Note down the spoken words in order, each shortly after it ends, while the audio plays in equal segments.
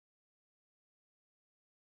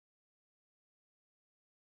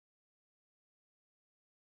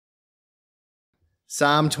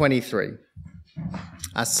Psalm 23,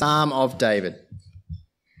 a psalm of David.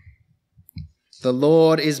 The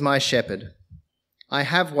Lord is my shepherd. I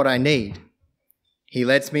have what I need. He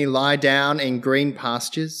lets me lie down in green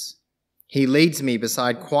pastures. He leads me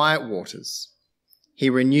beside quiet waters. He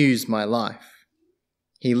renews my life.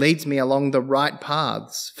 He leads me along the right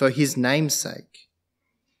paths for his name's sake.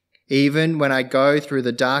 Even when I go through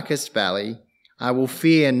the darkest valley, I will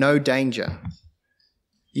fear no danger.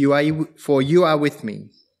 For you are with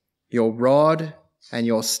me. Your rod and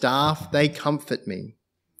your staff, they comfort me.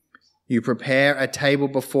 You prepare a table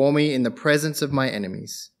before me in the presence of my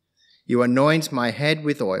enemies. You anoint my head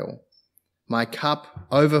with oil. My cup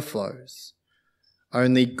overflows.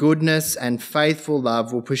 Only goodness and faithful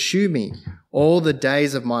love will pursue me all the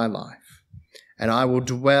days of my life, and I will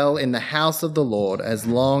dwell in the house of the Lord as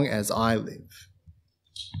long as I live.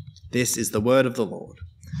 This is the word of the Lord.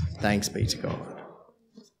 Thanks be to God.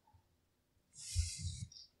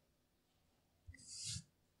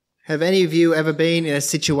 Have any of you ever been in a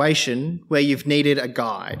situation where you've needed a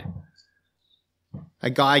guide? A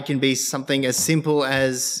guide can be something as simple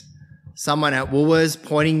as someone at Woolworths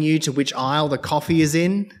pointing you to which aisle the coffee is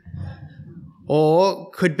in,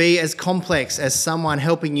 or could be as complex as someone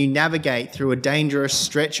helping you navigate through a dangerous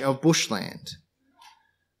stretch of bushland.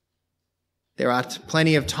 There are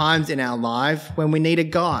plenty of times in our life when we need a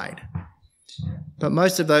guide, but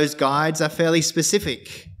most of those guides are fairly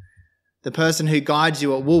specific. The person who guides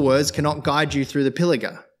you at Woolworths cannot guide you through the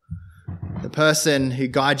Pilliga. The person who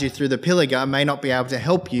guides you through the Pilliga may not be able to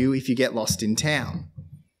help you if you get lost in town.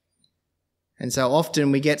 And so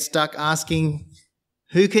often we get stuck asking,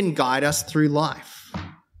 who can guide us through life?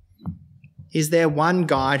 Is there one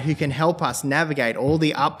guide who can help us navigate all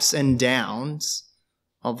the ups and downs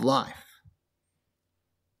of life?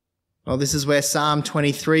 Well, this is where Psalm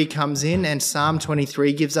 23 comes in, and Psalm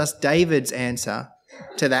 23 gives us David's answer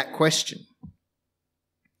to that question.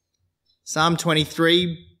 Psalm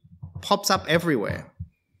 23 pops up everywhere.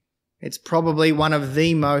 It's probably one of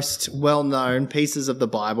the most well-known pieces of the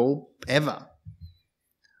Bible ever.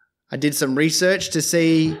 I did some research to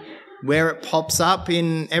see where it pops up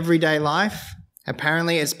in everyday life.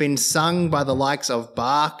 Apparently it's been sung by the likes of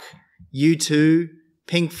Bach, U2,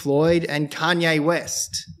 Pink Floyd, and Kanye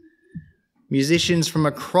West. Musicians from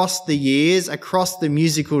across the years, across the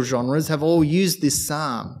musical genres, have all used this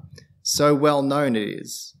psalm. So well known it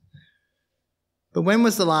is. But when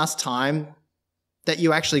was the last time that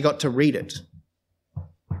you actually got to read it?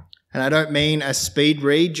 And I don't mean a speed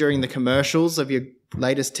read during the commercials of your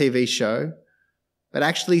latest TV show, but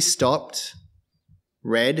actually stopped,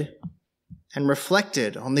 read, and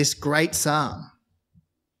reflected on this great psalm.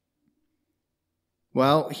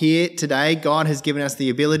 Well, here today, God has given us the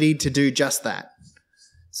ability to do just that.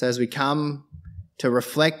 So as we come to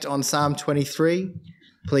reflect on Psalm 23,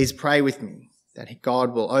 please pray with me that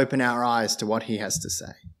God will open our eyes to what he has to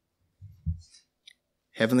say.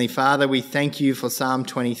 Heavenly Father, we thank you for Psalm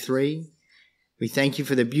 23. We thank you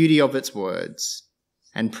for the beauty of its words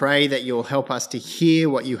and pray that you will help us to hear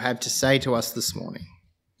what you have to say to us this morning.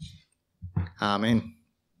 Amen.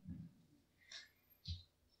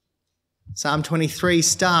 Psalm 23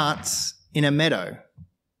 starts in a meadow.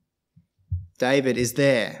 David is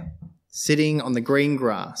there, sitting on the green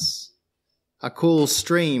grass. A cool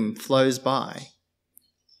stream flows by.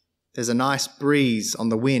 There's a nice breeze on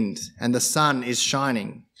the wind, and the sun is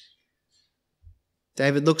shining.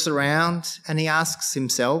 David looks around and he asks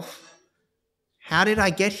himself, how did I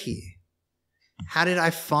get here? How did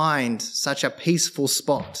I find such a peaceful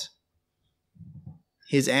spot?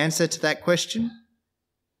 His answer to that question?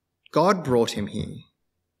 God brought him here.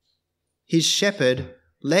 His shepherd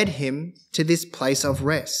led him to this place of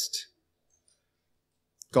rest.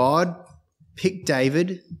 God picked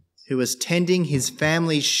David, who was tending his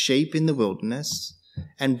family's sheep in the wilderness,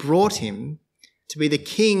 and brought him to be the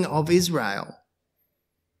king of Israel.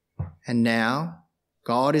 And now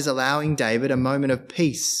God is allowing David a moment of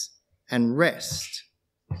peace and rest.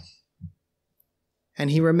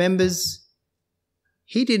 And he remembers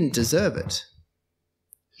he didn't deserve it.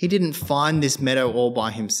 He didn't find this meadow all by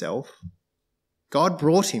himself. God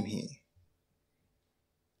brought him here.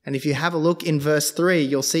 And if you have a look in verse 3,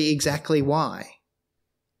 you'll see exactly why.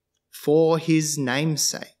 For his name's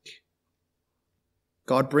sake.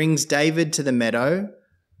 God brings David to the meadow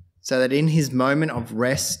so that in his moment of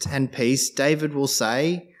rest and peace, David will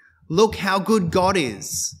say, look how good God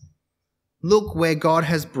is. Look where God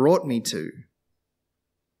has brought me to.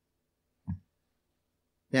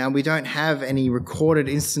 Now, we don't have any recorded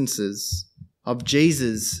instances of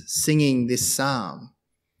Jesus singing this psalm,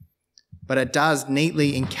 but it does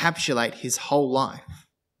neatly encapsulate his whole life.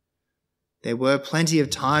 there were plenty of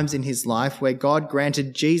times in his life where God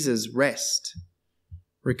granted Jesus rest,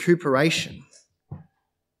 recuperation.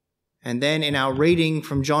 And then in our reading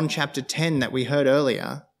from John chapter 10 that we heard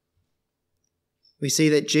earlier, we see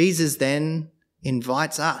that Jesus then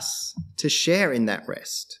invites us to share in that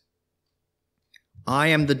rest. I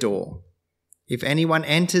am the door. If anyone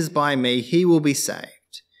enters by me, he will be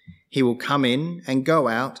saved. He will come in and go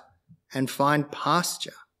out and find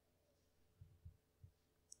pasture.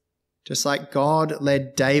 Just like God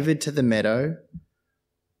led David to the meadow,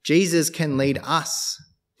 Jesus can lead us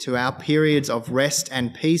to our periods of rest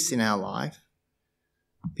and peace in our life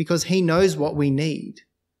because he knows what we need.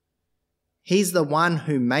 He's the one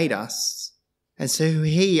who made us, and so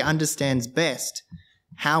he understands best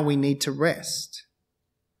how we need to rest.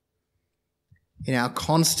 In our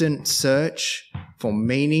constant search for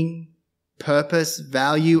meaning, purpose,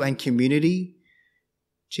 value, and community,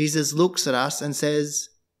 Jesus looks at us and says,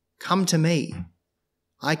 "Come to me.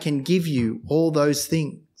 I can give you all those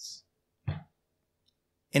things."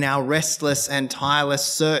 In our restless and tireless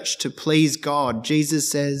search to please God, Jesus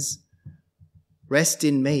says, "Rest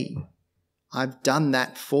in me. I've done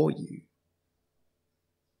that for you."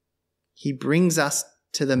 He brings us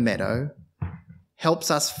to the meadow,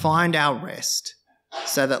 helps us find our rest,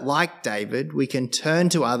 so that like David, we can turn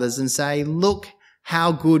to others and say, "Look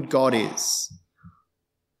how good God is.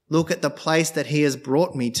 Look at the place that he has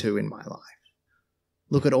brought me to in my life.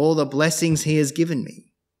 Look at all the blessings he has given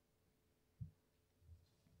me."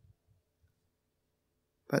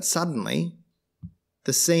 But suddenly,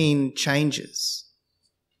 the scene changes.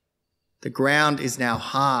 The ground is now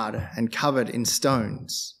hard and covered in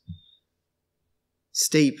stones.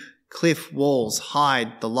 Steep cliff walls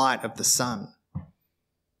hide the light of the sun.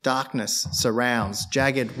 Darkness surrounds,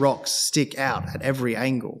 jagged rocks stick out at every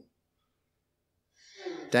angle.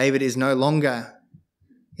 David is no longer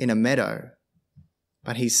in a meadow,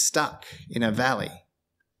 but he's stuck in a valley.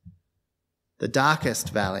 The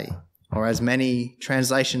darkest valley, or as many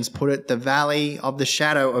translations put it, the valley of the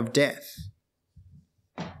shadow of death.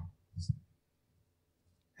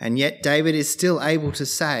 And yet David is still able to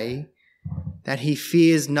say that he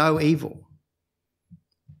fears no evil,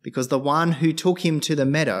 because the one who took him to the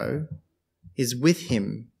meadow is with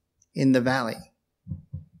him in the valley.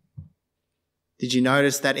 Did you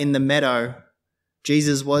notice that in the meadow,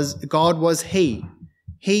 God was he.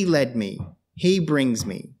 He led me. He brings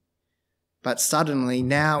me. But suddenly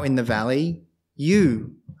now in the valley,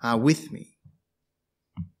 you are with me.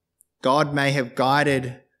 God may have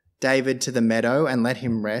guided David to the meadow and let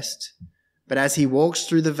him rest, but as he walks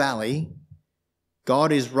through the valley,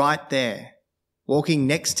 God is right there, walking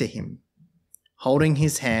next to him, holding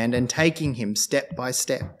his hand and taking him step by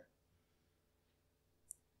step.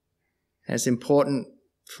 And it's important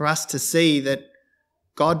for us to see that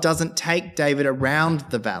God doesn't take David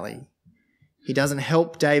around the valley. He doesn't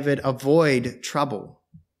help David avoid trouble,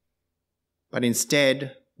 but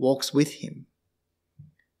instead walks with him,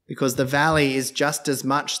 because the valley is just as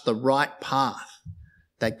much the right path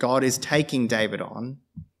that God is taking David on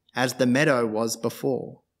as the meadow was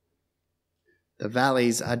before. The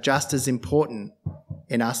valleys are just as important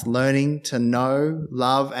in us learning to know,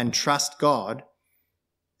 love, and trust God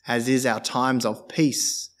as is our times of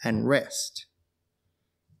peace and rest.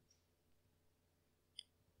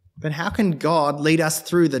 But how can God lead us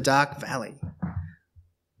through the dark valley?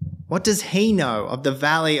 What does he know of the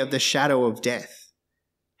valley of the shadow of death?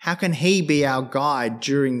 How can he be our guide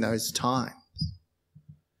during those times?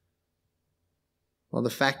 Well, the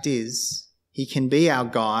fact is, he can be our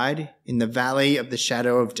guide in the valley of the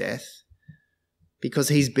shadow of death because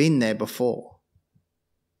he's been there before.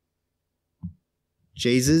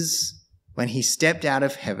 Jesus, when he stepped out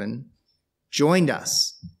of heaven, joined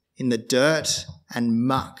us in the dirt and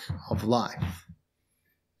muck of life.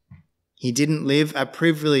 He didn't live a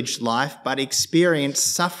privileged life, but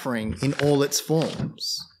experienced suffering in all its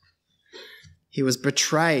forms. He was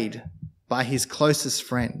betrayed by his closest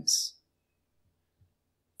friends.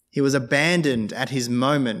 He was abandoned at his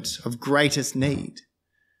moment of greatest need.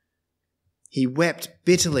 He wept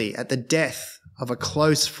bitterly at the death of a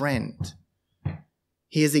close friend.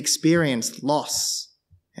 He has experienced loss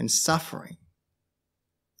and suffering.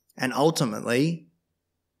 And ultimately,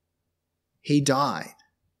 he died.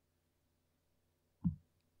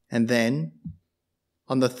 And then,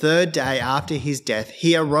 on the third day after his death,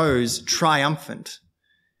 he arose triumphant.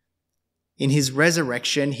 In his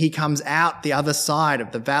resurrection, he comes out the other side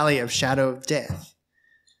of the valley of shadow of death.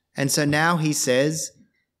 And so now he says,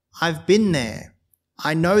 I've been there.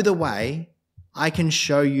 I know the way. I can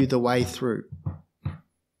show you the way through.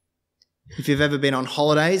 If you've ever been on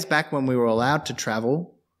holidays back when we were allowed to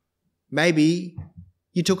travel, Maybe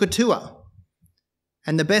you took a tour.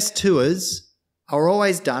 And the best tours are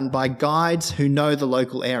always done by guides who know the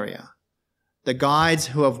local area, the guides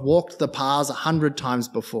who have walked the paths 100 times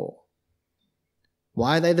before.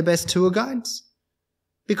 Why are they the best tour guides?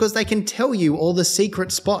 Because they can tell you all the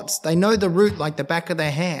secret spots. They know the route like the back of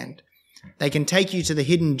their hand. They can take you to the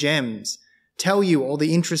hidden gems, tell you all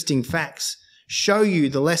the interesting facts, show you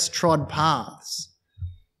the less trod paths.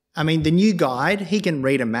 I mean, the new guide, he can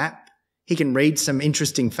read a map, he can read some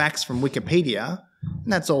interesting facts from Wikipedia,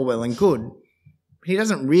 and that's all well and good, but he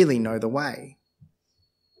doesn't really know the way.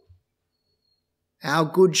 Our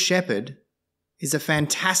Good Shepherd is a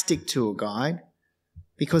fantastic tour guide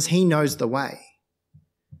because he knows the way.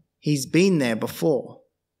 He's been there before.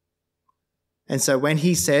 And so when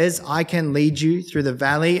he says, I can lead you through the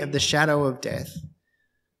valley of the shadow of death,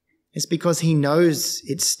 it's because he knows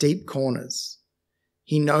its steep corners.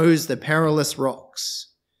 He knows the perilous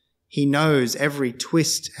rocks. He knows every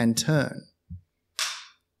twist and turn.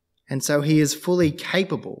 And so he is fully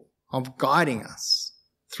capable of guiding us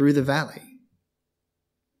through the valley.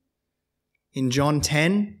 In John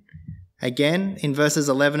 10, again, in verses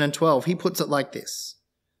 11 and 12, he puts it like this: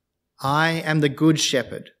 I am the good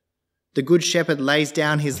shepherd. The good shepherd lays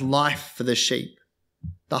down his life for the sheep.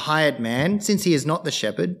 The hired man, since he is not the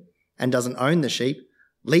shepherd and doesn't own the sheep,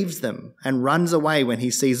 leaves them and runs away when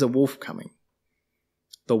he sees a wolf coming.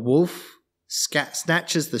 The wolf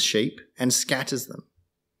snatches the sheep and scatters them.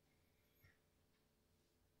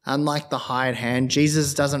 Unlike the hired hand,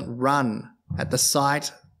 Jesus doesn't run at the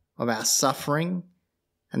sight of our suffering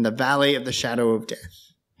and the valley of the shadow of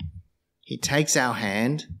death. He takes our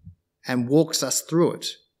hand and walks us through it.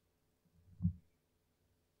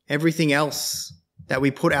 Everything else that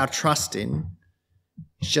we put our trust in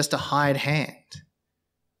is just a hired hand.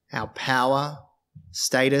 Our power,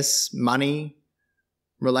 status, money,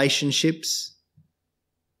 relationships,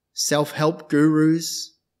 self-help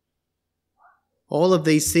gurus, all of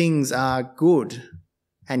these things are good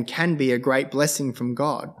and can be a great blessing from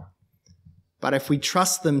God. But if we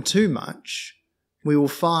trust them too much, we will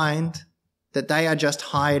find that they are just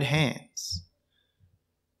hired hands.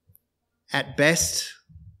 At best,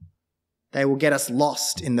 they will get us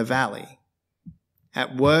lost in the valley.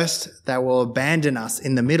 At worst, they will abandon us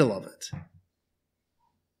in the middle of it.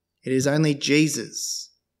 It is only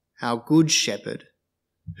Jesus, our good shepherd,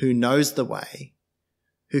 who knows the way,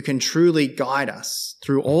 who can truly guide us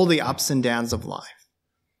through all the ups and downs of life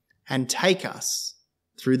and take us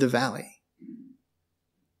through the valley.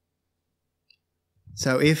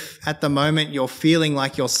 So if at the moment you're feeling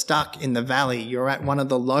like you're stuck in the valley, you're at one of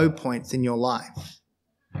the low points in your life,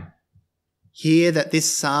 hear that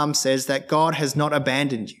this psalm says that God has not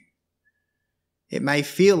abandoned you. It may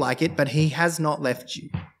feel like it, but he has not left you.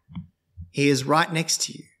 He is right next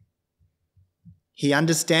to you. He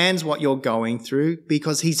understands what you're going through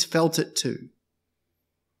because he's felt it too.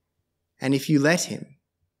 And if you let him,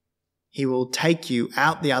 he will take you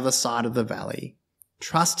out the other side of the valley,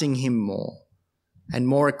 trusting him more and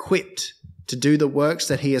more equipped to do the works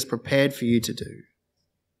that he has prepared for you to do.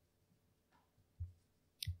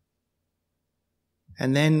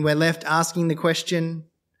 And then we're left asking the question,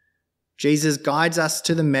 Jesus guides us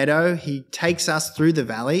to the meadow, he takes us through the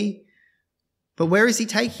valley, but where is he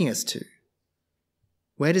taking us to?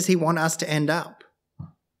 Where does he want us to end up?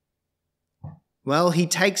 Well, he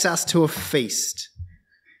takes us to a feast.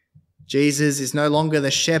 Jesus is no longer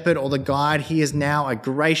the shepherd or the guide. He is now a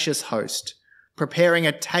gracious host, preparing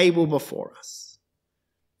a table before us.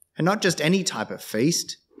 And not just any type of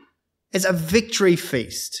feast. It's a victory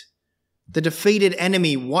feast. The defeated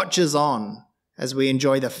enemy watches on as we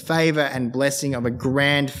enjoy the favour and blessing of a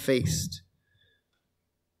grand feast.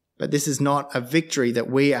 But this is not a victory that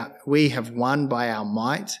we have won by our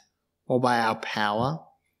might or by our power,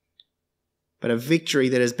 but a victory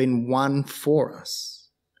that has been won for us.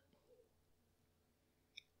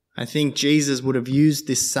 I think Jesus would have used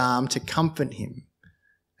this psalm to comfort him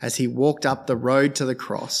as he walked up the road to the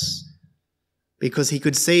cross, because he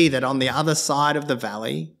could see that on the other side of the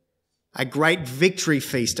valley, a great victory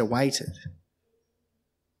feast awaited.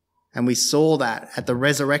 And we saw that at the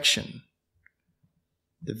resurrection.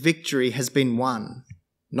 The victory has been won,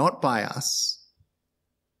 not by us,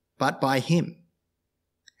 but by him.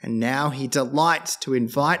 And now he delights to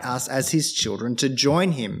invite us as his children to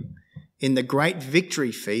join him in the great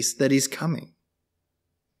victory feast that is coming.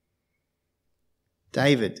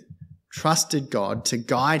 David trusted God to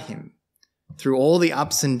guide him through all the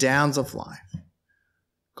ups and downs of life.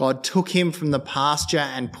 God took him from the pasture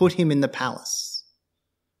and put him in the palace.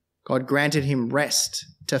 God granted him rest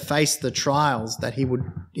to face the trials that he would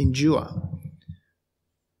endure.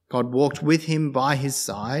 God walked with him by his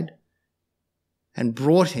side and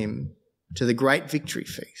brought him to the great victory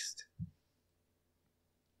feast.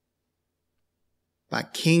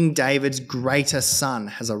 But King David's greater son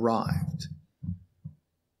has arrived.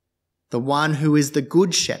 The one who is the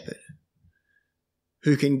good shepherd,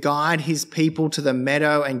 who can guide his people to the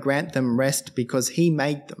meadow and grant them rest because he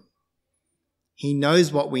made them. He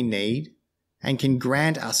knows what we need and can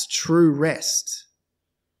grant us true rest.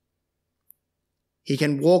 He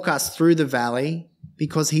can walk us through the valley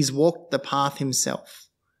because he's walked the path himself.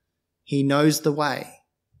 He knows the way.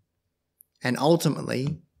 And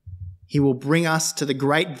ultimately, he will bring us to the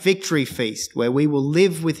great victory feast where we will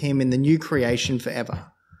live with him in the new creation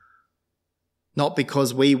forever. Not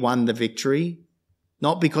because we won the victory,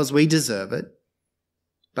 not because we deserve it,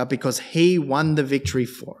 but because he won the victory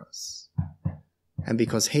for us. And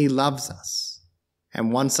because he loves us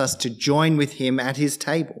and wants us to join with him at his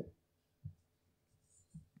table.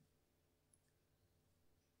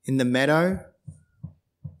 In the meadow,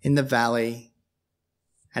 in the valley,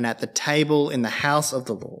 and at the table in the house of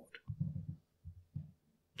the Lord.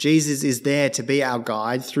 Jesus is there to be our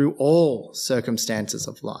guide through all circumstances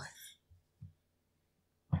of life.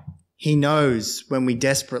 He knows when we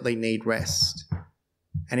desperately need rest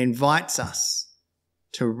and invites us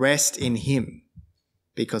to rest in him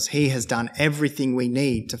because he has done everything we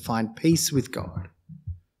need to find peace with God.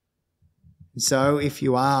 And so if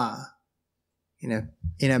you are in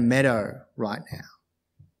a meadow right now,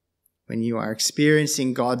 when you are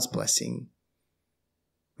experiencing God's blessing,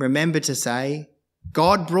 remember to say,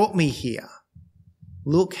 God brought me here.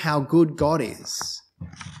 Look how good God is.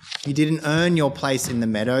 You didn't earn your place in the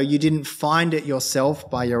meadow. You didn't find it yourself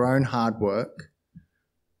by your own hard work.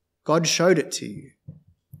 God showed it to you,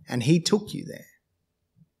 and he took you there.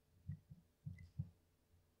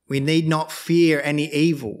 We need not fear any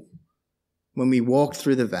evil when we walk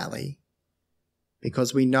through the valley,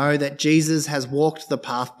 because we know that Jesus has walked the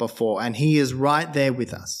path before, and he is right there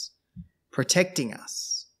with us, protecting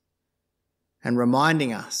us and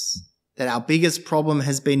reminding us that our biggest problem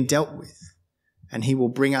has been dealt with, and he will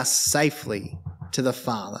bring us safely to the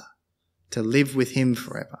Father to live with him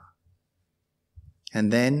forever.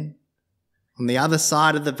 And then, on the other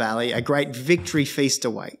side of the valley, a great victory feast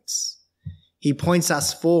awaits. He points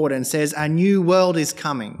us forward and says, a new world is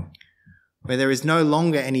coming, where there is no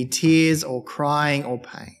longer any tears or crying or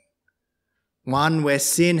pain. One where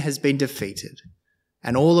sin has been defeated,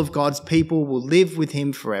 and all of God's people will live with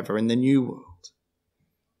him forever in the new world.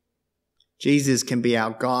 Jesus can be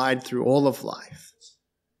our guide through all of life.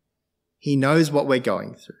 He knows what we're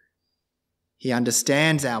going through. He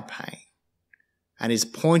understands our pain and is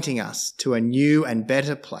pointing us to a new and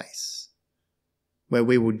better place where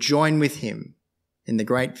we will join with him in the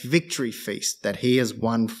great victory feast that he has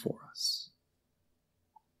won for us.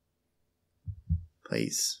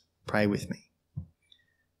 Please pray with me.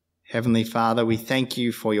 Heavenly Father, we thank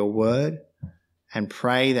you for your word and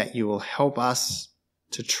pray that you will help us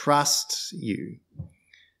to trust you.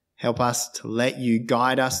 Help us to let you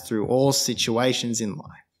guide us through all situations in life.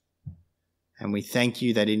 And we thank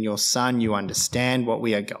you that in your Son you understand what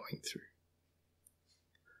we are going through.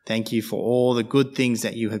 Thank you for all the good things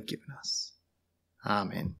that you have given us.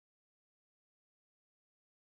 Amen.